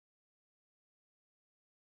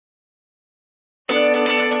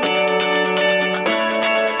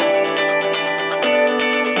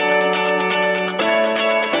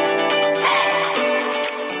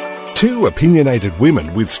Two opinionated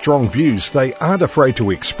women with strong views they aren't afraid to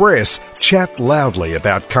express chat loudly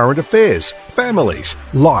about current affairs, families,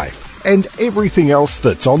 life, and everything else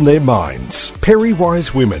that's on their minds.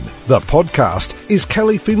 Perry-Wise Women, the podcast, is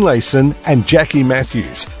Kelly Finlayson and Jackie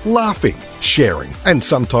Matthews, laughing, sharing, and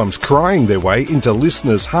sometimes crying their way into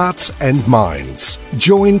listeners' hearts and minds.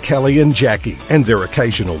 Join Kelly and Jackie and their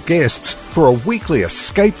occasional guests for a weekly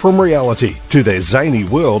escape from reality to their zany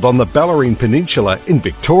world on the Bellarine Peninsula in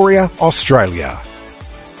Victoria, Australia.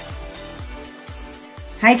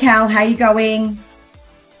 Hey Cal, how you going?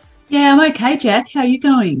 Yeah, I'm okay, Jack. How are you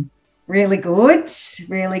going? Really good,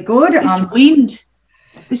 really good.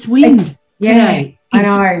 This wind today. I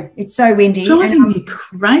know. It's so windy. Driving me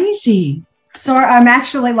crazy. So I'm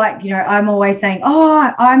actually I'm always saying,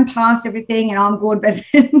 I'm past everything and I'm good. But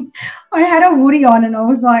then I had a hoodie on and I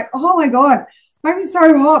was like, oh, my God, I'm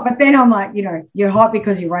so hot. But then I'm like, you're hot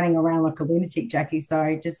because you're running around like a lunatic, Jackie.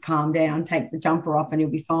 So just calm down, take the jumper off and you'll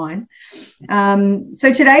be fine.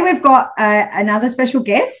 So today we've got another special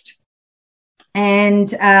guest. And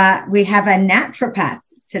we have a naturopath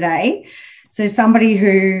today. So somebody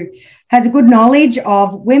who has a good knowledge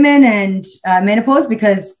of women and menopause,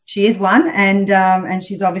 because she is one, and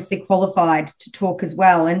she's obviously qualified to talk as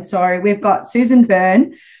well. And so we've got Susan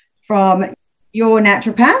Byrne from Your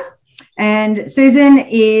Naturopath. And Susan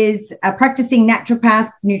is a practicing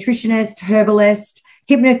naturopath, nutritionist, herbalist,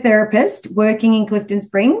 hypnotherapist working in Clifton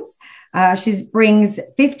Springs. She brings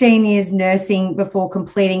 15 years nursing before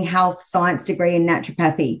completing health science degree in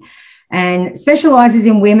naturopathy and specialises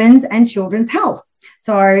in women's and children's health.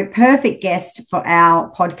 So perfect guest for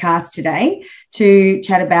our podcast today to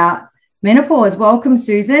chat about menopause. Welcome,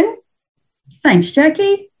 Susan. Thanks,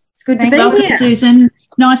 Jackie. It's good to be Welcome, here. Susan.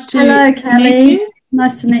 Nice to Hello, Kelly. meet you.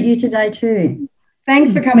 Nice to meet you today too.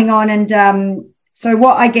 Thanks for coming on. And so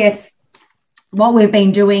what we've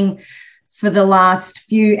been doing for the last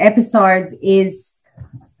few episodes is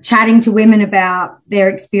chatting to women about their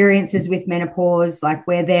experiences with menopause, like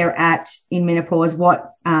where they're at in menopause,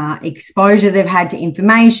 what exposure they've had to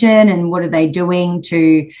information and what are they doing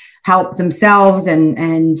to help themselves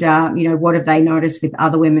and what have they noticed with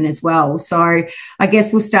other women as well. So I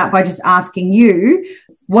guess we'll start by just asking you,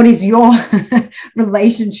 what is your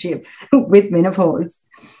relationship with menopause?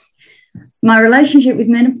 My relationship with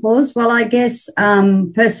menopause, well, I guess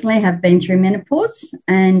personally have been through menopause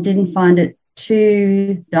and didn't find it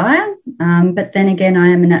too dire. But then again, I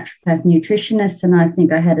am a naturopath nutritionist and I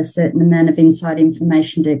think I had a certain amount of inside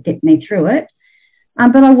information to get me through it.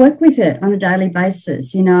 But I work with it on a daily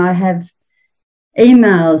basis. I have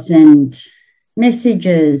emails and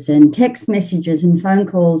messages and text messages and phone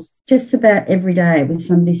calls just about every day with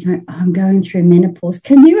somebody saying, I'm going through menopause.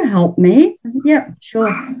 Can you help me? Yep,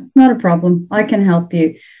 sure. Not a problem. I can help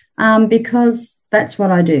you because that's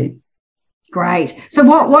what I do. Great. So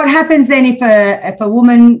what happens then if a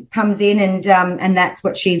woman comes in and that's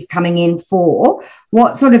what she's coming in for?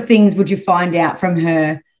 What sort of things would you find out from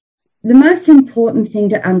her? The most important thing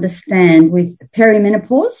to understand with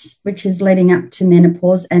perimenopause, which is leading up to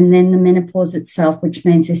menopause, and then the menopause itself, which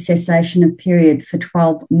means a cessation of period for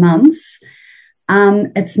 12 months,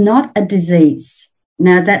 it's not a disease.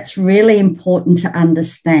 Now, that's really important to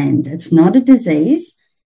understand. It's not a disease.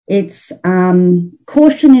 It's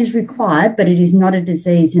caution is required, but it is not a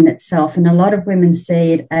disease in itself. And a lot of women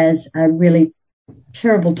see it as a really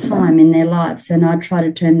terrible time in their lives, and I try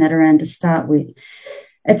to turn that around to start with.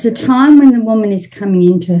 It's a time when the woman is coming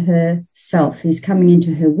into herself, is coming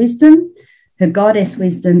into her wisdom. Her goddess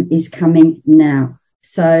wisdom is coming now.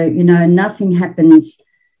 So, nothing happens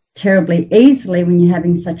terribly easily when you're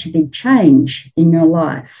having such a big change in your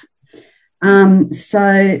life.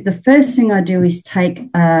 So the first thing I do is take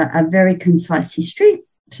a very concise history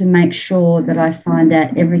to make sure that I find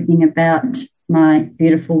out everything about my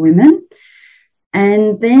beautiful women.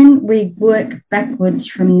 And then we work backwards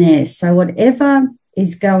from there. So whatever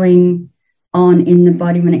is going on in the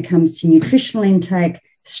body when it comes to nutritional intake,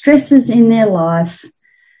 stresses in their life.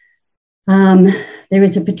 There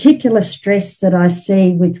is a particular stress that I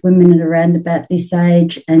see with women at around about this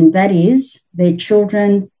age, and that is their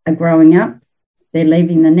children are growing up, they're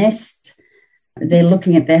leaving the nest, they're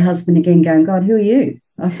looking at their husband again going, God, who are you?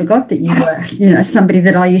 I forgot that you were, somebody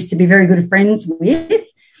that I used to be very good friends with.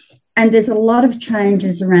 And there's a lot of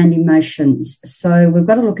changes around emotions. So we've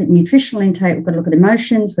got to look at nutritional intake, we've got to look at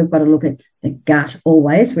emotions, we've got to look at the gut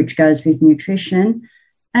always, which goes with nutrition.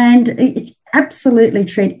 And absolutely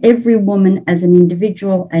treat every woman as an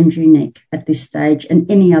individual and unique at this stage and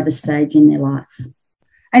any other stage in their life.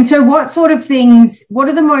 And so what are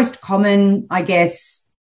the most common, I guess,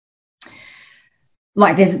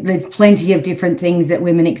 like there's plenty of different things that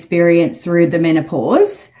women experience through the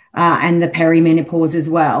menopause and the perimenopause as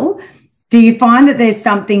well. Do you find that there's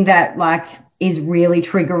something that like is really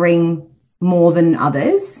triggering more than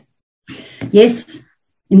others? Yes,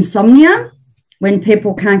 insomnia, when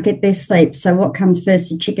people can't get their sleep. So what comes first,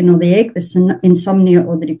 the chicken or the egg, the insomnia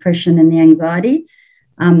or the depression and the anxiety?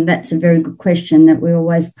 That's a very good question that we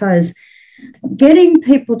always pose. Getting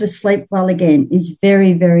people to sleep well again is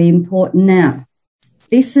very, very important. Now,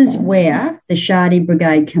 this is where the Shardy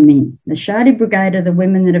Brigade come in. The Shardy Brigade are the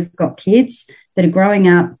women that have got kids that are growing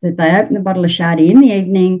up, that they open a bottle of Shardy in the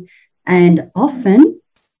evening, and often,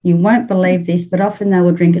 you won't believe this, but often they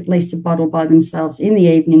will drink at least a bottle by themselves in the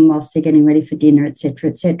evening whilst they're getting ready for dinner, etc.,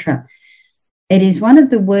 etc. It is one of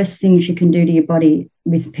the worst things you can do to your body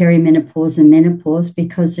with perimenopause and menopause,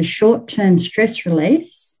 because the short-term stress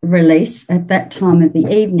release at that time of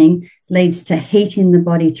the evening leads to heat in the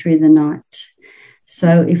body through the night.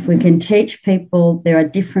 So if we can teach people there are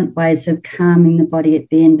different ways of calming the body at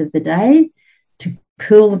the end of the day to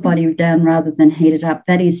cool the body down rather than heat it up,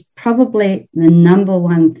 that is probably the number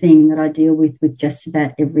one thing that I deal with just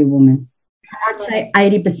about every woman. I'd say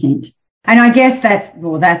 80%. And I guess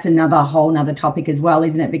that's another whole nother topic as well,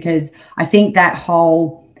 isn't it? Because I think that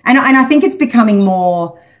whole, and I think it's becoming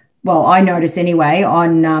more, well, I notice anyway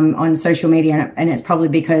on social media, and it's probably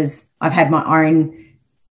because I've had my own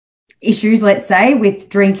issues, let's say, with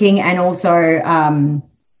drinking, and also I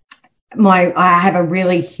have a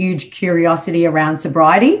really huge curiosity around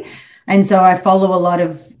sobriety, and so I follow a lot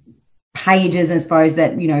of pages, I suppose,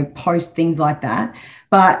 that post things like that.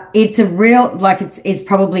 But it's a real, like, it's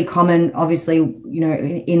probably common, obviously,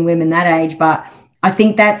 in women that age, but I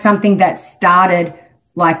think that's something that started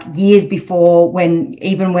like years before,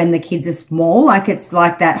 even when the kids are small. Like, it's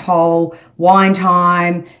like that whole wine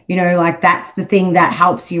time, like that's the thing that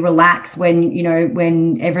helps you relax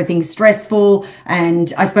when everything's stressful.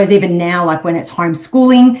 And I suppose even now, like when it's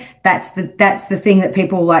homeschooling, that's the thing that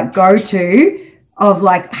people like go to, of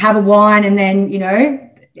like, have a wine and then,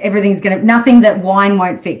 everything's nothing that wine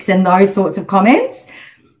won't fix, and those sorts of comments.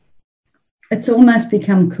 It's almost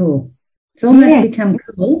become cool. Become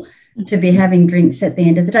cool to be having drinks at the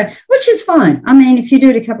end of the day, which is fine. I mean, if you do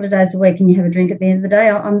it a couple of days a week and you have a drink at the end of the day,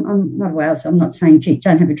 I'm not aware, so I'm not saying, gee,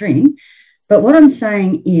 don't have a drink. But what I'm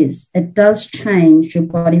saying is it does change your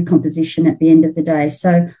body composition at the end of the day.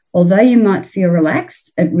 So although you might feel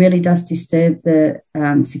relaxed, it really does disturb the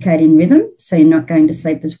circadian rhythm, so you're not going to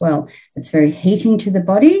sleep as well. It's very heating to the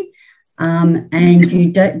body, and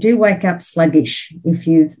you do wake up sluggish if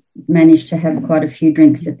you've managed to have quite a few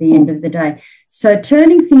drinks at the end of the day. So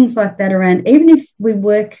turning things like that around, even if we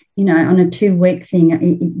work, on a 2-week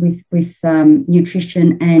thing with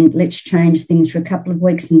nutrition, and let's change things for a couple of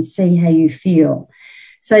weeks and see how you feel.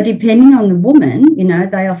 So depending on the woman,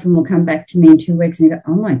 they often will come back to me in 2 weeks and they go,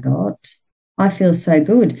 oh my God, I feel so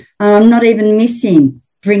good. I'm not even missing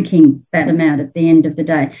drinking that amount at the end of the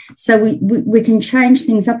day. So we can change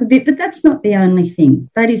things up a bit, but that's not the only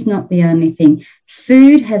thing. That is not the only thing.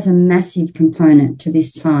 Food has a massive component to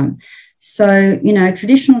this time. So,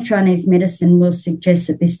 traditional Chinese medicine will suggest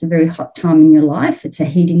that this is a very hot time in your life. It's a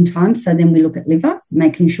heating time. So then we look at liver,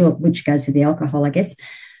 making sure, which goes with the alcohol, I guess,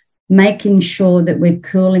 making sure that we're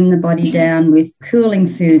cooling the body down with cooling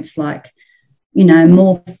foods like,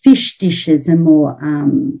 more fish dishes and more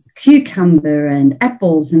cucumber and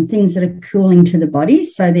apples and things that are cooling to the body.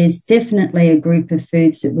 So there's definitely a group of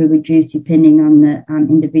foods that we would use depending on the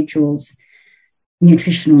individual's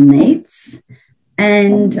nutritional needs.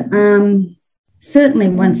 And certainly,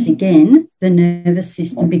 once again, the nervous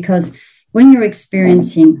system, because when you're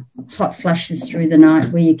experiencing hot flushes through the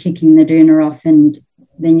night where you're kicking the doona off and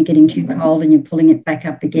then you're getting too cold and you're pulling it back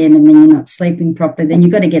up again and then you're not sleeping properly, then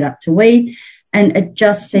you've got to get up to wee. And it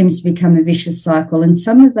just seems to become a vicious cycle. And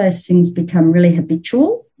some of those things become really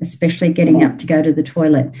habitual, especially getting up to go to the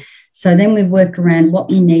toilet. So then we work around what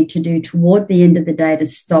we need to do toward the end of the day to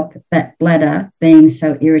stop that bladder being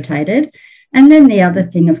so irritated. And then the other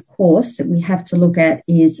thing, of course, that we have to look at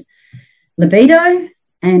is libido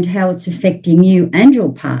and how it's affecting you and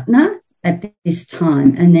your partner at this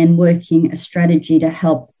time, and then working a strategy to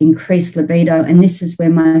help increase libido. And this is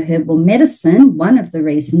where my herbal medicine, one of the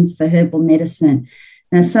reasons for herbal medicine.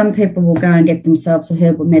 Now, some people will go and get themselves a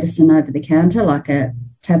herbal medicine over the counter, like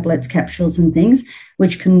tablets, capsules and things,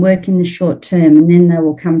 which can work in the short term. And then they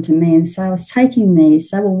will come to me and say, I was taking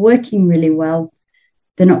these, they were working really well.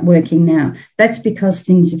 They're not working now. That's because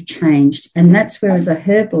things have changed. And that's where, as a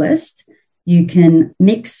herbalist, you can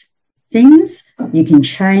mix things, you can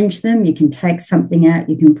change them, you can take something out,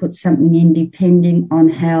 you can put something in depending on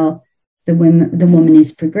how the woman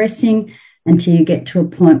is progressing. until you get to a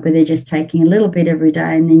point where they're just taking a little bit every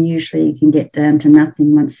day, and then usually you can get down to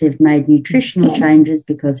nothing once they've made nutritional changes,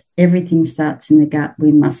 because everything starts in the gut.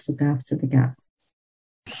 We must look after the gut.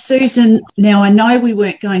 Susan, now I know we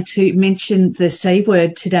weren't going to mention the C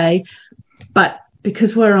word today, but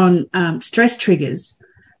because we're on stress triggers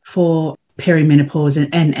for perimenopause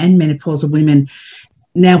and menopausal women,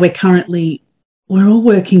 now we're all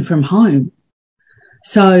working from home.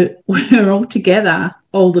 So we're all together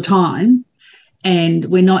all the time, and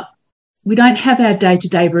we don't have our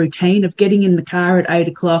day-to-day routine of getting in the car at 8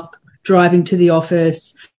 o'clock, driving to the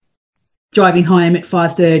office, driving home at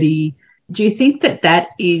 5:30. Do you think that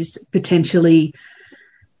is potentially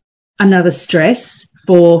another stress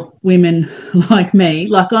for women like me?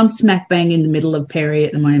 Like, I'm smack bang in the middle of peri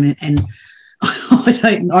at the moment, and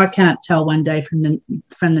I can't tell one day from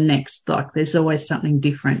the next. Like, there's always something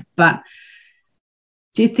different. But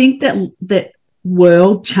do you think that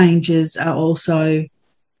world changes are also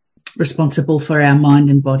responsible for our mind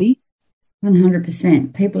and body?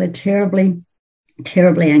 100%. People are terribly,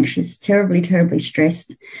 terribly anxious, terribly, terribly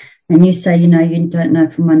stressed. And you say, you don't know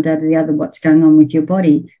from one day to the other what's going on with your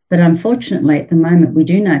body. But unfortunately, at the moment, we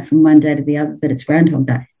do know from one day to the other that it's Groundhog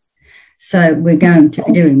Day. So we're going to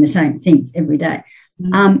be doing the same things every day.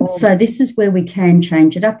 So this is where we can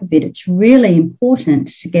change it up a bit. It's really important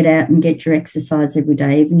to get out and get your exercise every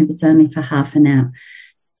day, even if it's only for half an hour.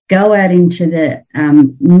 Go out into the,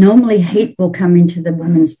 normally heat will come into the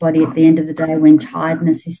woman's body at the end of the day when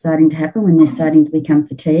tiredness is starting to happen, when they're starting to become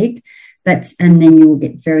fatigued. And then you will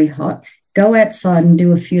get very hot. Go outside and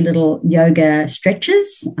do a few little yoga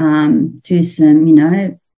stretches, do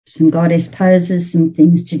some goddess poses, some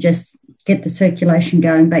things to just get the circulation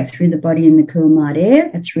going back through the body in the cool night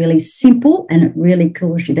air. It's really simple, and it really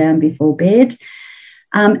cools you down before bed.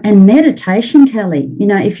 And meditation, Kelly,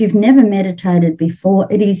 if you've never meditated before,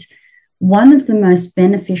 it is one of the most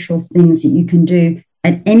beneficial things that you can do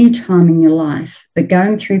at any time in your life. But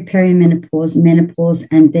going through perimenopause, menopause,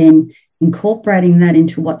 and then incorporating that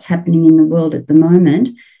into what's happening in the world at the moment,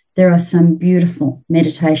 there are some beautiful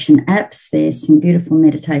meditation apps. There's some beautiful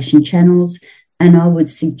meditation channels. And I would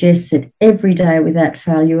suggest that every day without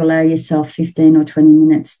fail, you allow yourself 15 or 20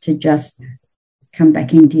 minutes to just come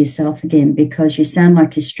back into yourself again, because you sound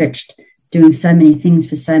like you're stretched doing so many things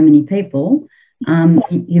for so many people.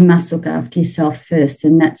 You must look after yourself first.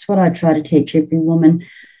 And that's what I try to teach every woman.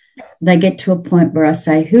 They get to a point where I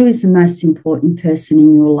say, who is the most important person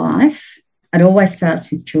in your life? It always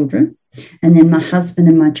starts with children, and then my husband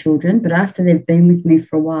and my children. But after they've been with me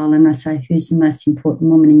for a while, and I say, who's the most important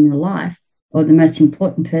woman in your life, or the most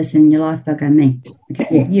important person in your life, they'll go, me.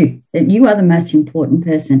 Okay, yeah, you are the most important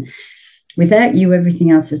person. Without you,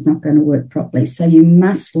 everything else is not going to work properly. So you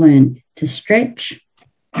must learn to stretch,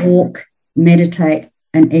 walk, meditate,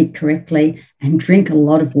 and eat correctly, and drink a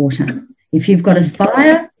lot of water. If you've got a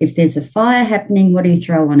fire, if there's a fire happening, what do you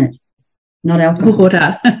throw on it? Not alcohol.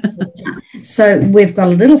 Water. So we've got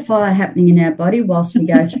a little fire happening in our body whilst we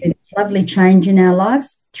go through this lovely change in our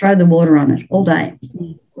lives. Throw the water on it all day.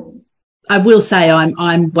 I will say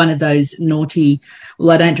I'm one of those naughty.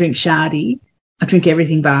 Well, I don't drink shardy. I drink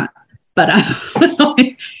everything but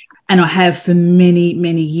and I have for many,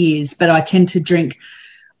 many years. But I tend to drink.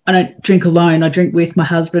 I don't drink alone. I drink with my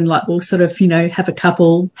husband. Like, we'll sort of, have a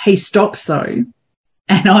couple. He stops though,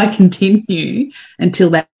 and I continue until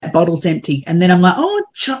that bottle's empty. And then I'm like, oh,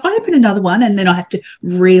 I open another one, and then I have to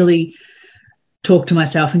really talk to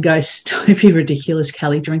myself and go, don't be ridiculous,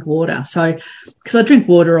 Kelly, drink water. So, because I drink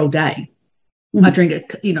water all day. I drink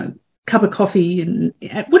a cup of coffee. And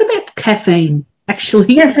what about caffeine?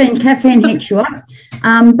 Actually, caffeine hits you up.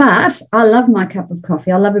 But I love my cup of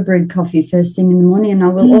coffee. I love a brewed coffee first thing in the morning, and I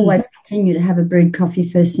will always continue to have a brewed coffee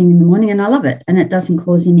first thing in the morning, and I love it, and it doesn't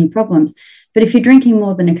cause any problems. But if you're drinking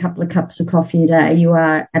more than a couple of cups of coffee a day, you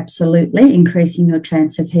are absolutely increasing your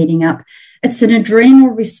chance of heating up. It's an adrenal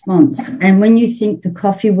response, and when you think the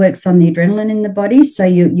coffee works on the adrenaline in the body, so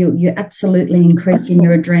you're absolutely increasing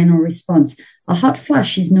your adrenal response. A hot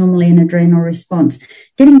flush is normally an adrenal response.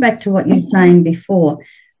 Getting back to what you were saying before,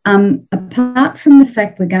 apart from the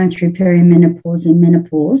fact we're going through perimenopause and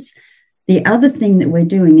menopause, the other thing that we're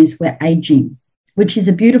doing is we're aging, which is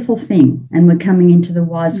a beautiful thing. And we're coming into the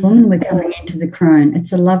wise woman, we're coming into the crone.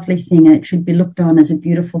 It's a lovely thing, and it should be looked on as a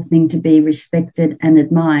beautiful thing to be respected and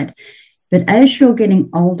admired. But as you're getting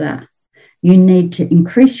older, you need to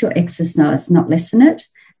increase your exercise, not lessen it.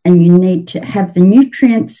 And you need to have the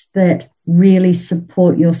nutrients that really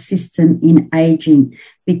support your system in aging,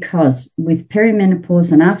 because with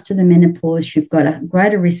perimenopause and after the menopause, you've got a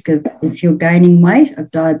greater risk of, if you're gaining weight, of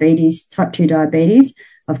diabetes, type 2 diabetes,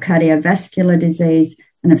 of cardiovascular disease,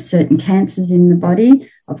 and of certain cancers in the body,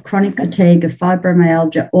 of chronic fatigue, of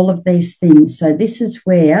fibromyalgia, all of these things. So this is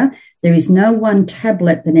where there is no one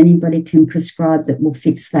tablet that anybody can prescribe that will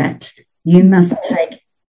fix that. You must take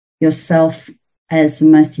yourself as the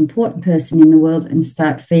most important person in the world and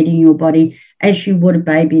start feeding your body as you would a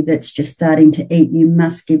baby that's just starting to eat. You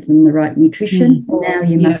must give them the right nutrition. Now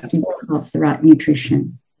you must give yourself the right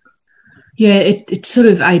nutrition. Yeah, it's sort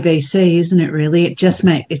of ABC, isn't it, really? It just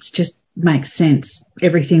makes sense,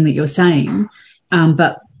 everything that you're saying.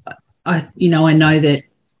 But I know that,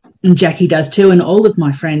 and Jackie does too, and all of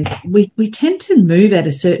my friends, we tend to move at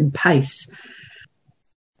a certain pace.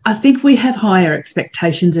 I think we have higher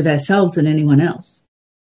expectations of ourselves than anyone else.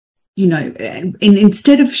 And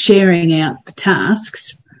instead of sharing out the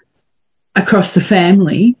tasks across the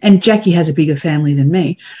family, and Jackie has a bigger family than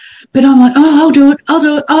me, but I'm like, oh, I'll do it.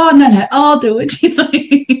 Oh, no, I'll do it.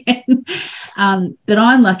 But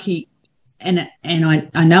I'm lucky, and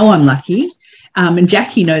I know I'm lucky, and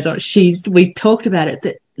Jackie knows we talked about it,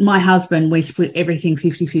 that my husband, we split everything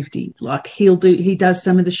 50-50. Like he does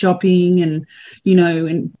some of the shopping and,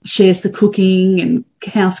 and shares the cooking and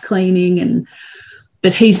house cleaning,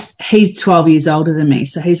 but he's 12 years older than me,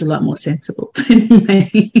 so he's a lot more sensible than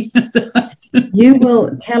me.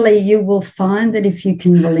 Kelly, you will find that if you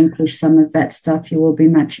can relinquish some of that stuff, it will be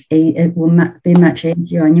much easier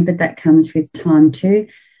on you, but that comes with time too.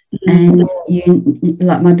 And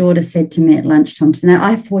like my daughter said to me at lunchtime today,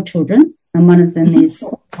 I have 4 children, and one of them is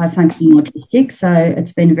high-functioning autistic, so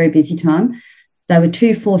it's been a very busy time. They were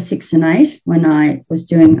 2, 4, 6, and 8 when I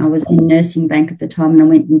was in nursing bank at the time, and I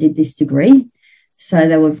went and did this degree. So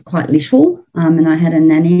they were quite little, and I had a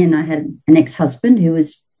nanny, and I had an ex-husband who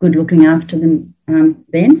was good looking after them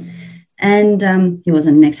then. And he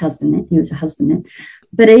wasn't an ex-husband then, he was a husband then.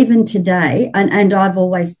 But even today, and I've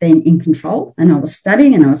always been in control, and I was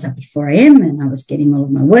studying, and I was up at 4 a.m. and I was getting all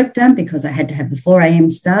of my work done because I had to have the 4 a.m.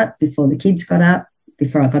 start before the kids got up,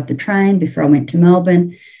 before I got the train, before I went to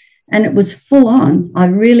Melbourne. And it was full on. I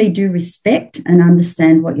really do respect and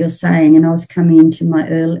understand what you're saying. And I was coming into my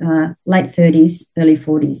late 30s, early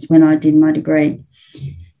 40s when I did my degree.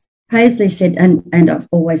 Paisley said, and I've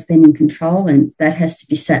always been in control, and that has to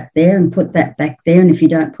be sat there and put that back there. And if you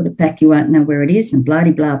don't put it back, you won't know where it is, and blah,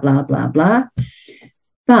 blah, blah, blah, blah.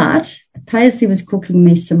 But Paisley was cooking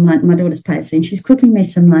me some lunch. My daughter's Paisley, and she's cooking me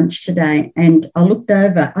some lunch today. And I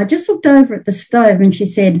just looked over at the stove, and she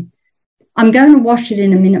said, I'm going to wash it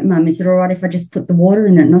in a minute, Mum. Is it all right if I just put the water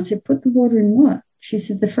in it? And I said, put the water in what? She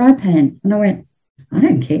said, the fry pan. And I went, I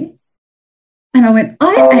don't care. And I went,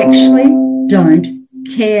 I actually don't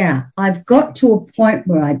care. I've got to a point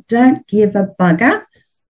where I don't give a bugger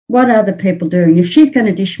what other people doing. If she's going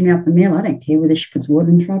to dish me up a meal, I don't care whether she puts water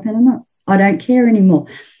in the fry pan or not. I don't care anymore.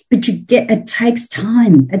 But it takes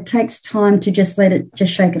time. It takes time to just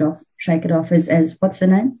shake it off. Shake it off as what's her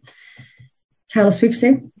name? Taylor Swift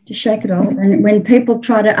said, just shake it off. And when people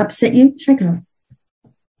try to upset you, shake it off.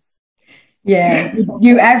 Yeah,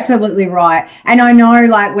 you're absolutely right. And I know,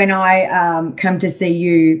 like, when I come to see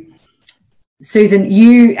you, Susan,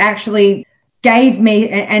 you actually gave me,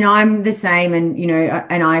 and I'm the same, and,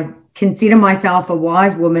 and I consider myself a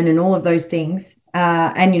wise woman and all of those things.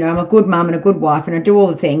 And, I'm a good mum and a good wife, and I do all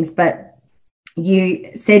the things. But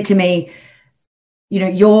you said to me,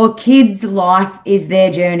 your kids' life is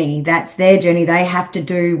their journey. That's their journey. They have to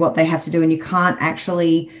do what they have to do, and you can't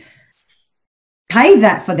actually pave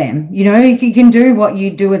that for them. You can do what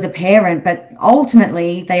you do as a parent, but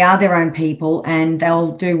ultimately they are their own people, and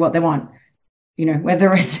they'll do what they want,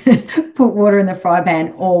 whether it's put water in the fry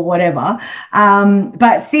pan or whatever.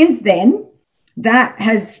 But since then, that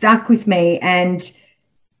has stuck with me, and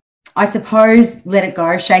I suppose let it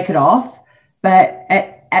go, shake it off. But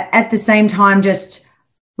at the same time, just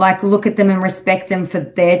like look at them and respect them for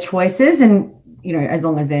their choices, and as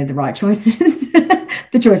long as they're the right choices,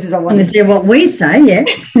 the choices I want. As they're what we say,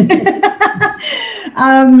 yes. But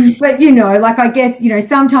like, I guess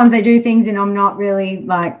sometimes they do things, and I'm not really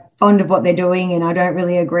like fond of what they're doing, and I don't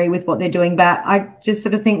really agree with what they're doing. But I just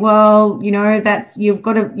sort of think, well, that's you've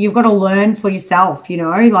got to learn for yourself.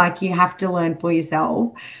 Like you have to learn for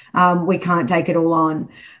yourself. We can't take it all on.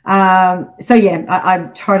 So yeah, I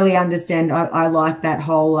totally understand. I like that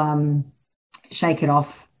whole shake it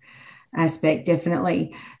off aspect,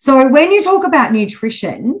 definitely. So when you talk about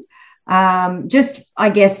nutrition, just I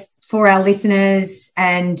guess for our listeners,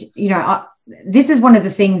 and this is one of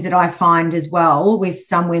the things that I find as well with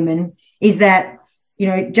some women is that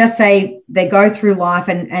just say they go through life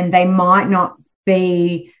and they might not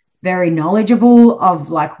be very knowledgeable of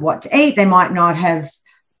like what to eat. They might not have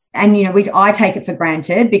And, I take it for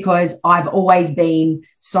granted because I've always been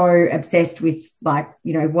so obsessed with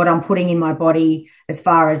what I'm putting in my body as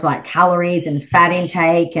far as calories and fat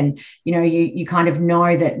intake. And, you kind of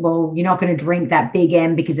know that, well, you're not going to drink that Big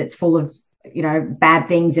M because it's full of, bad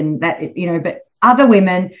things and that, but other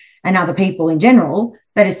women and other people in general,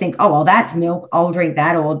 they just think, oh, well, that's milk, I'll drink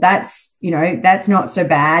that, or that's not so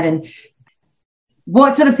bad. And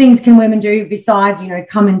what sort of things can women do besides,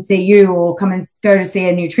 come and see you or come and go to see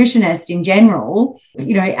a nutritionist in general?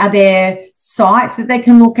 Are there sites that they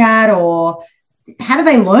can look at, or how do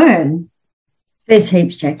they learn? There's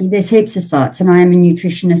heaps, Jackie. There's heaps of sites, and I am a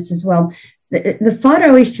nutritionist as well. The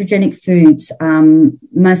phytoestrogenic foods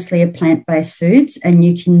mostly are plant-based foods, and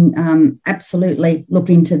you can absolutely look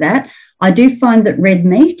into that. I do find that red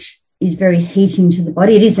meat is very heating to the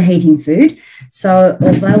body. It is a heating food. So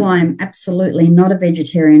although I'm absolutely not a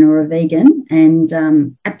vegetarian or a vegan,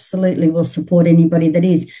 and absolutely will support anybody that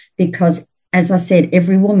is, because, as I said,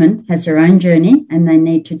 every woman has her own journey and they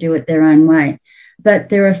need to do it their own way. But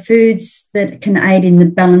there are foods that can aid in the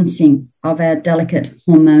balancing of our delicate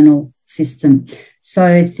hormonal system.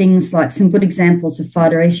 So things like some good examples of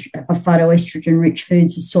phytoestrogen-rich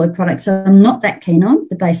foods are soy products. So I'm not that keen on,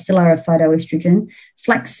 but they still are a phytoestrogen.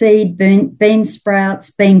 Flaxseed, bean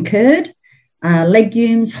sprouts, bean curd,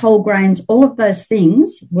 legumes, whole grains, all of those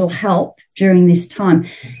things will help during this time.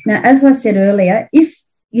 Now, as I said earlier, if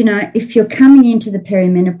you're coming into the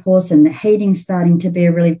perimenopause and the heating's starting to be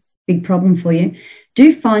a really big problem for you,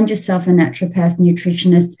 do find yourself a naturopath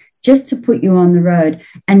nutritionist just to put you on the road.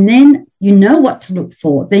 And then you know what to look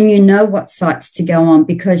for. Then you know what sites to go on,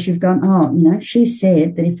 because you've gone, oh, she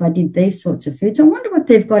said that if I did these sorts of foods, I wonder what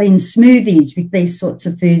they've got in smoothies with these sorts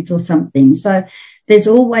of foods or something. So there's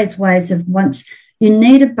always ways of, once you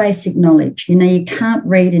need a basic knowledge. You can't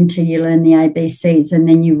read until you learn the ABCs, and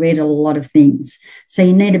then you read a lot of things. So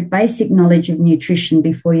you need a basic knowledge of nutrition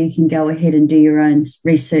before you can go ahead and do your own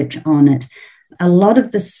research on it. A lot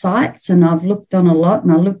of the sites, and I've looked on a lot,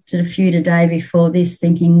 and I looked at a few today before this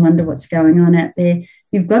thinking, wonder what's going on out there.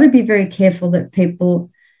 You've got to be very careful that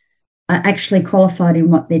people are actually qualified in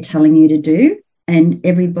what they're telling you to do, and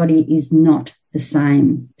everybody is not the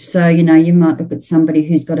same. So, you might look at somebody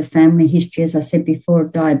who's got a family history, as I said before,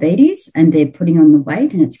 of diabetes, and they're putting on the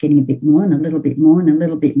weight and it's getting a bit more and a little bit more and a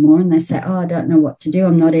little bit more. And they say, oh, I don't know what to do.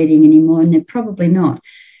 I'm not eating anymore. And they're probably not.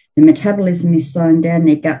 The metabolism is slowing down.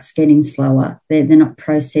 Their gut's getting slower. They're not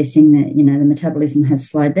processing the metabolism has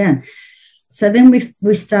slowed down. So then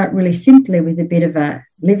we start really simply with a bit of a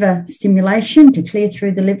liver stimulation to clear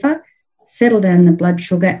through the liver, settle down the blood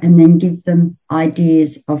sugar, and then give them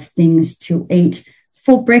ideas of things to eat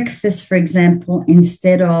for breakfast, for example.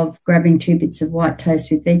 Instead of grabbing 2 bits of white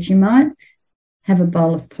toast with Vegemite, have a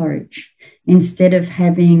bowl of porridge. Instead of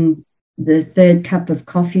having the 3rd cup of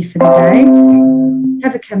coffee for the day,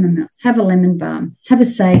 have a chamomile, have a lemon balm, have a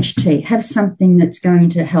sage tea, have something that's going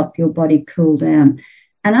to help your body cool down.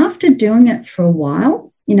 And after doing it for a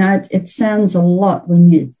while, it sounds a lot when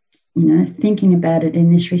you're thinking about it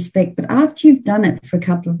in this respect, but after you've done it for a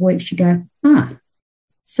couple of weeks, you go,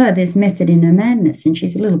 so there's method in her madness, and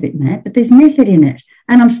she's a little bit mad, but there's method in it,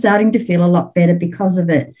 and I'm starting to feel a lot better because of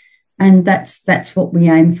it. And that's what we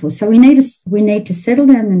aim for. So we need to settle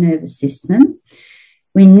down the nervous system.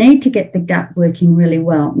 We need to get the gut working really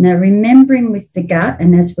well. Now, remembering with the gut,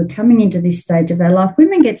 and as we're coming into this stage of our life,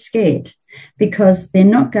 women get scared because they're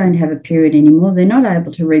not going to have a period anymore. They're not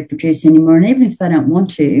able to reproduce anymore. And even if they don't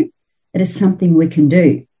want to, it is something we can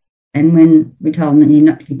do. And when we told them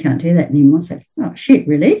that you can't do that anymore, it's like, oh, shit,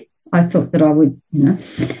 really? I thought that I would,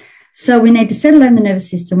 So we need to settle down the nervous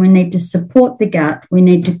system. We need to support the gut. We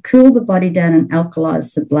need to cool the body down and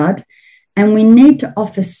alkalize the blood. And we need to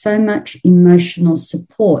offer so much emotional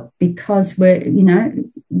support because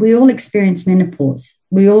we all experience menopause.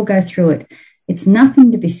 We all go through it. It's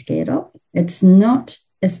nothing to be scared of. It's not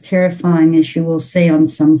as terrifying as you will see on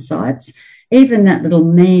some sites. Even that little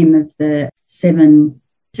meme of the seven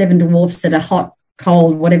dwarfs that are hot,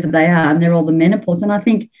 cold, whatever they are, and they're all the menopause. And I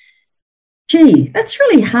think, gee, that's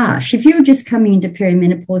really harsh. If you were just coming into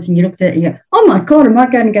perimenopause and you looked at it, you go, oh my God, am I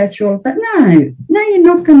going to go through all of that? No, you're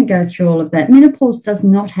not going to go through all of that. Menopause does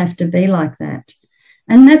not have to be like that.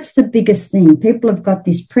 And that's the biggest thing. People have got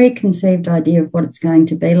this preconceived idea of what it's going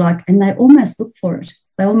to be like, and they almost look for it.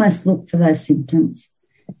 They almost look for those symptoms.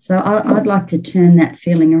 So I'd like to turn that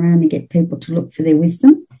feeling around and get people to look for their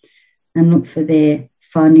wisdom and look for their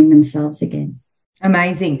finding themselves again.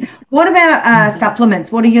 Amazing. What about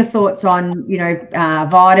supplements? What are your thoughts on,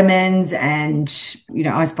 vitamins and,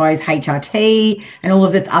 I suppose HRT and all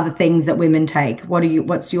of the other things that women take?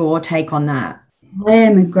 What's your take on that? I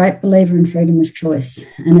am a great believer in freedom of choice.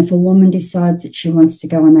 And if a woman decides that she wants to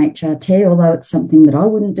go on HRT, although it's something that I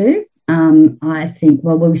wouldn't do, I think,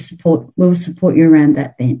 well, we'll support you around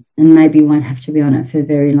that then, and maybe you won't have to be on it for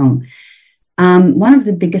very long. One of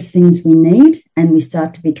the biggest things we need, and we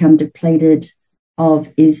start to become depleted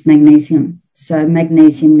of, is magnesium. So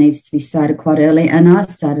magnesium needs to be started quite early. And I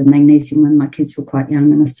started magnesium when my kids were quite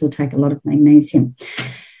young, and I still take a lot of magnesium.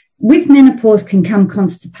 With menopause can come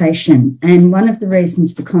constipation. And one of the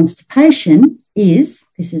reasons for constipation is,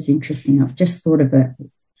 this is interesting, I've just thought of a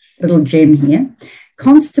little gem here.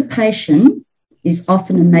 Constipation is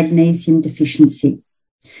often a magnesium deficiency.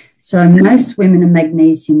 So most women are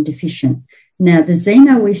magnesium deficient. Now, the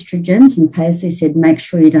xenoestrogens, and Paisley said, make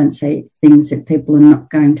sure you don't say things that people are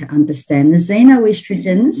not going to understand. The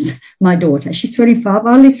xenoestrogens, my daughter, she's 25.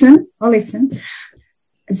 I'll listen.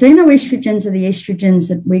 Xenoestrogens are the estrogens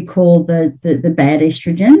that we call the bad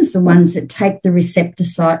estrogens, the ones that take the receptor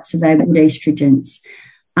sites of our good estrogens.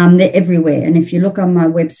 They're everywhere. And if you look on my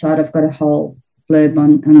website, I've got a whole blurb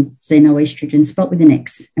on xenoestrogens, spelled with an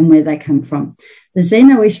X, and where they come from. The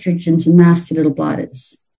xenoestrogens are nasty little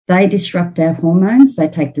blighters. They disrupt our hormones. They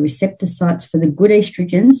take the receptor sites for the good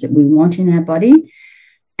estrogens that we want in our body.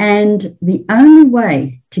 And the only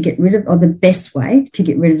way to get rid of, or the best way to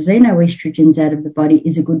get rid of xenoestrogens out of the body,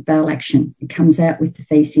 is a good bowel action. It comes out with the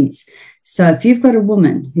feces. So if you've got a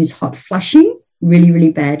woman who's hot flushing really,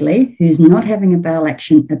 really badly, who's not having a bowel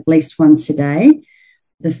action at least once a day,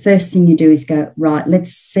 the first thing you do is go, right,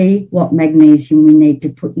 let's see what magnesium we need to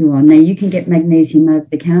put you on. Now, you can get magnesium over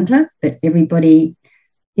the counter, but everybody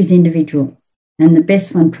is individual. And the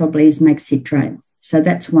best one probably is Magcitrate. So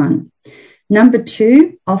that's one. Number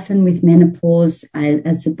two, often with menopause,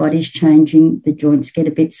 as the body's changing, the joints get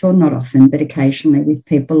a bit sore, not often, but occasionally with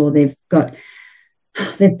people, or they've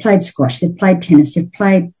played squash, they've played tennis, they've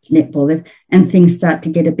played netball, and things start to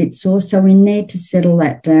get a bit sore. So we need to settle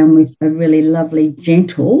that down with a really lovely,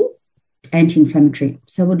 gentle anti-inflammatory.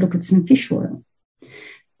 So we'll look at some fish oil.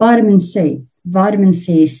 Vitamin C. Vitamin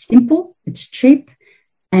C is simple, it's cheap,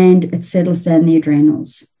 and it settles down the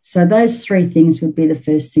adrenals. So those three things would be the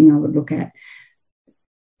first thing I would look at.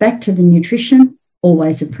 Back to the nutrition,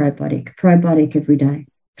 always a probiotic. Probiotic every day.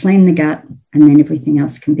 Clean the gut, and then everything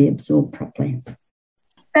else can be absorbed properly.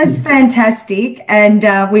 That's fantastic.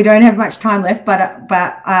 And we don't have much time left,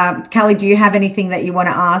 but Kelly, do you have anything that you want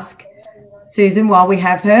to ask Susan while we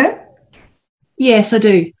have her? Yes, I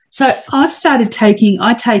do. So I've started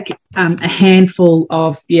I take a handful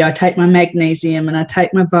of, I take my magnesium and I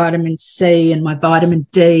take my vitamin C and my vitamin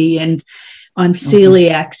D, and I'm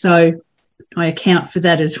celiac, so I account for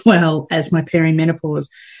that as well as my perimenopause.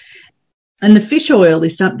 And the fish oil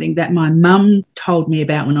is something that my mum told me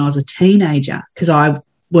about when I was a teenager, because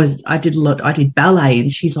I did ballet,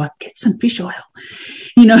 and she's like, get some fish oil.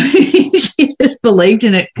 She just believed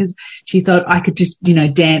in it because she thought I could just,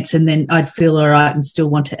 dance and then I'd feel all right and still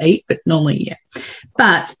want to eat, but normally, yeah.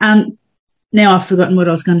 But now I've forgotten what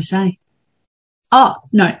I was going to say. Oh,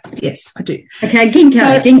 no, yes, I do. Okay, ginkgo.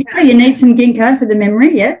 So, ginkgo, you need some ginkgo for the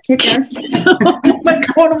memory, yeah? Keep going. Oh, my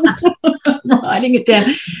God, I'm writing it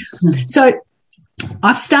down. So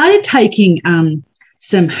I've started taking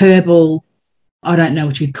some herbal, I don't know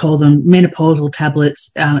what you'd call them, menopausal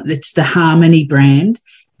tablets. It's the Harmony brand.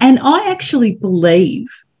 And I actually believe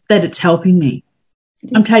that it's helping me.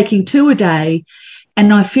 I'm taking 2 a day,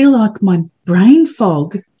 and I feel like my brain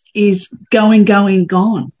fog is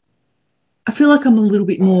gone. I feel like I'm a little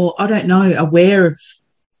bit more, aware of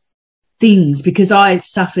things, because I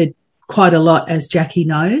suffered quite a lot, as Jackie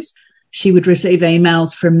knows. She would receive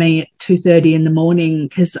emails from me at 2:30 in the morning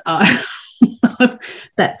because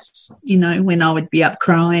that's, when I would be up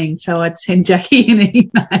crying. So I'd send Jackie an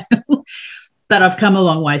email. But I've come a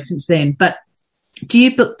long way since then. But do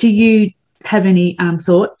you have any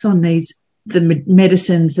thoughts on the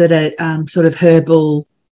medicines that are sort of herbal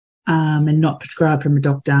and not prescribed from a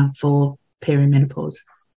doctor for perimenopause?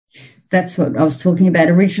 That's what I was talking about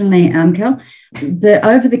originally, Cal. The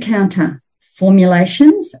over-the-counter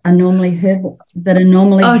formulations are normally herbal,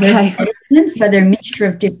 herbal medicines. So they're a mixture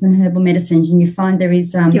of different herbal medicines, and you find there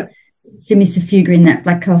is Simisafuga in that,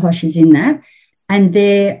 black cohosh is in that, and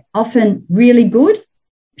they're often really good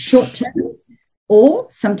short-term, or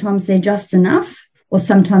sometimes they're just enough, or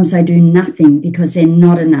sometimes they do nothing because they're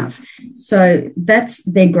not enough. So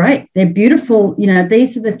they're great. They're beautiful.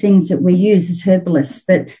 These are the things that we use as herbalists.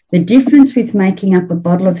 But the difference with making up a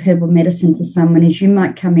bottle of herbal medicine for someone is you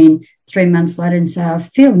might come in 3 months later and say, I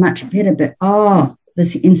feel much better, but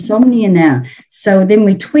this insomnia now. So then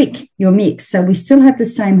we tweak your mix. So we still have the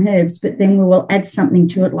same herbs, but then we will add something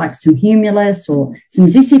to it, like some humulus or some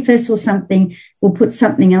ziziphus or something. We'll put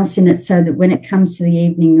something else in it so that when it comes to the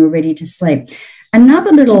evening, you're ready to sleep.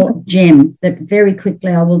 Another little gem that very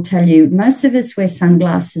quickly I will tell you, most of us wear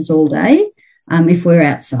sunglasses all day if we're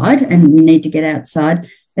outside, and we need to get outside.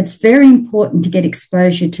 It's very important to get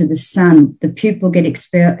exposure to the sun. The pupil get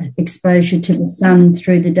exposure to the sun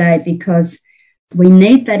through the day, because we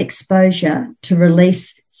need that exposure to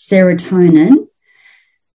release serotonin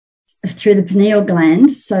through the pineal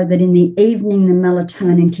gland, so that in the evening the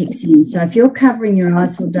melatonin kicks in. So if you're covering your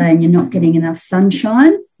eyes all day and you're not getting enough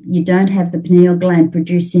sunshine, you don't have the pineal gland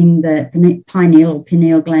producing the pineal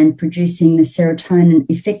gland producing the serotonin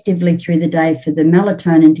effectively through the day for the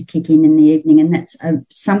melatonin to kick in the evening. And that's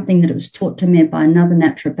something that was taught to me by another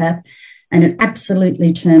naturopath, and it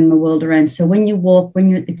absolutely turned my world around. So when you walk, when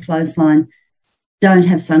you're at the clothesline, don't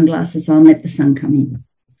have sunglasses on, let the sun come in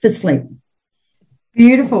for sleep.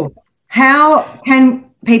 Beautiful. How can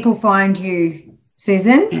people find you,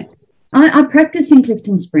 Susan? Yes. I practice in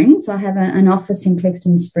Clifton Springs. I have an office in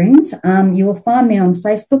Clifton Springs. You will find me on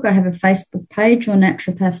Facebook. I have a Facebook page, Your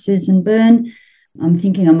Naturopath Susan Byrne. I'm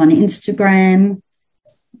thinking I'm on Instagram.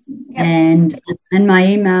 Yep. And my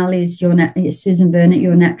email is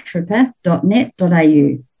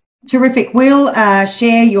susanbyrne@yournaturopath.net.au. Terrific. We'll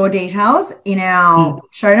share your details in our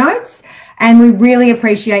show notes, and we really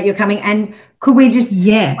appreciate your coming. And could we just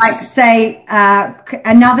say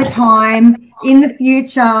another time in the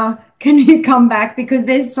future, can you come back? Because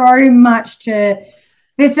there's so much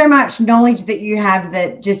knowledge that you have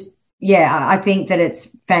that just, I think that it's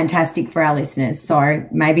fantastic for our listeners. So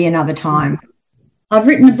maybe another time. I've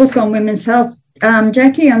written a book on women's health,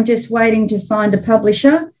 Jackie. I'm just waiting to find a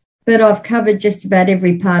publisher, but I've covered just about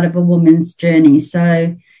every part of a woman's journey.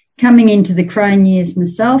 So coming into the crone years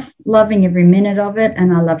myself, loving every minute of it,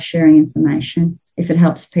 and I love sharing information. If it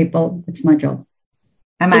helps people, it's my job.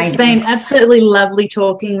 Amazing. It's been absolutely lovely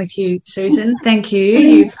talking with you, Susan. Thank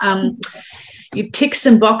you. You've ticked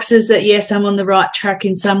some boxes that, yes, I'm on the right track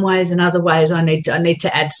in some ways, and other ways I need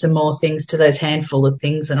to add some more things to those handful of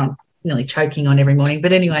things that I'm nearly choking on every morning.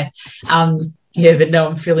 But anyway, but no,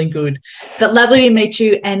 I'm feeling good. But lovely to meet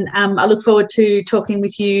you, and I look forward to talking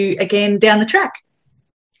with you again down the track.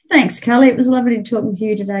 Thanks, Kelly. It was lovely to talk with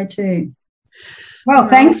you today too. Well,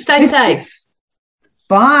 thanks. Stay safe.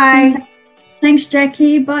 Bye. Thanks,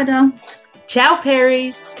 Jackie. Bye, Dal. Ciao,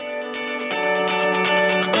 Perrys.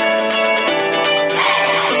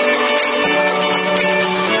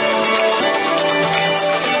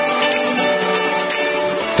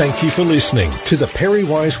 Thank you for listening to the Perry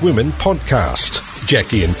Wise Women podcast.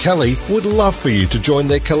 Jackie and Kelly would love for you to join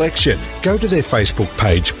their collection. Go to their Facebook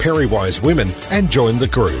page, Perry Wise Women, and join the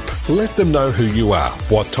group. Let them know who you are,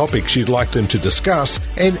 what topics you'd like them to discuss,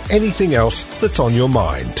 and anything else that's on your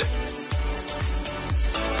mind.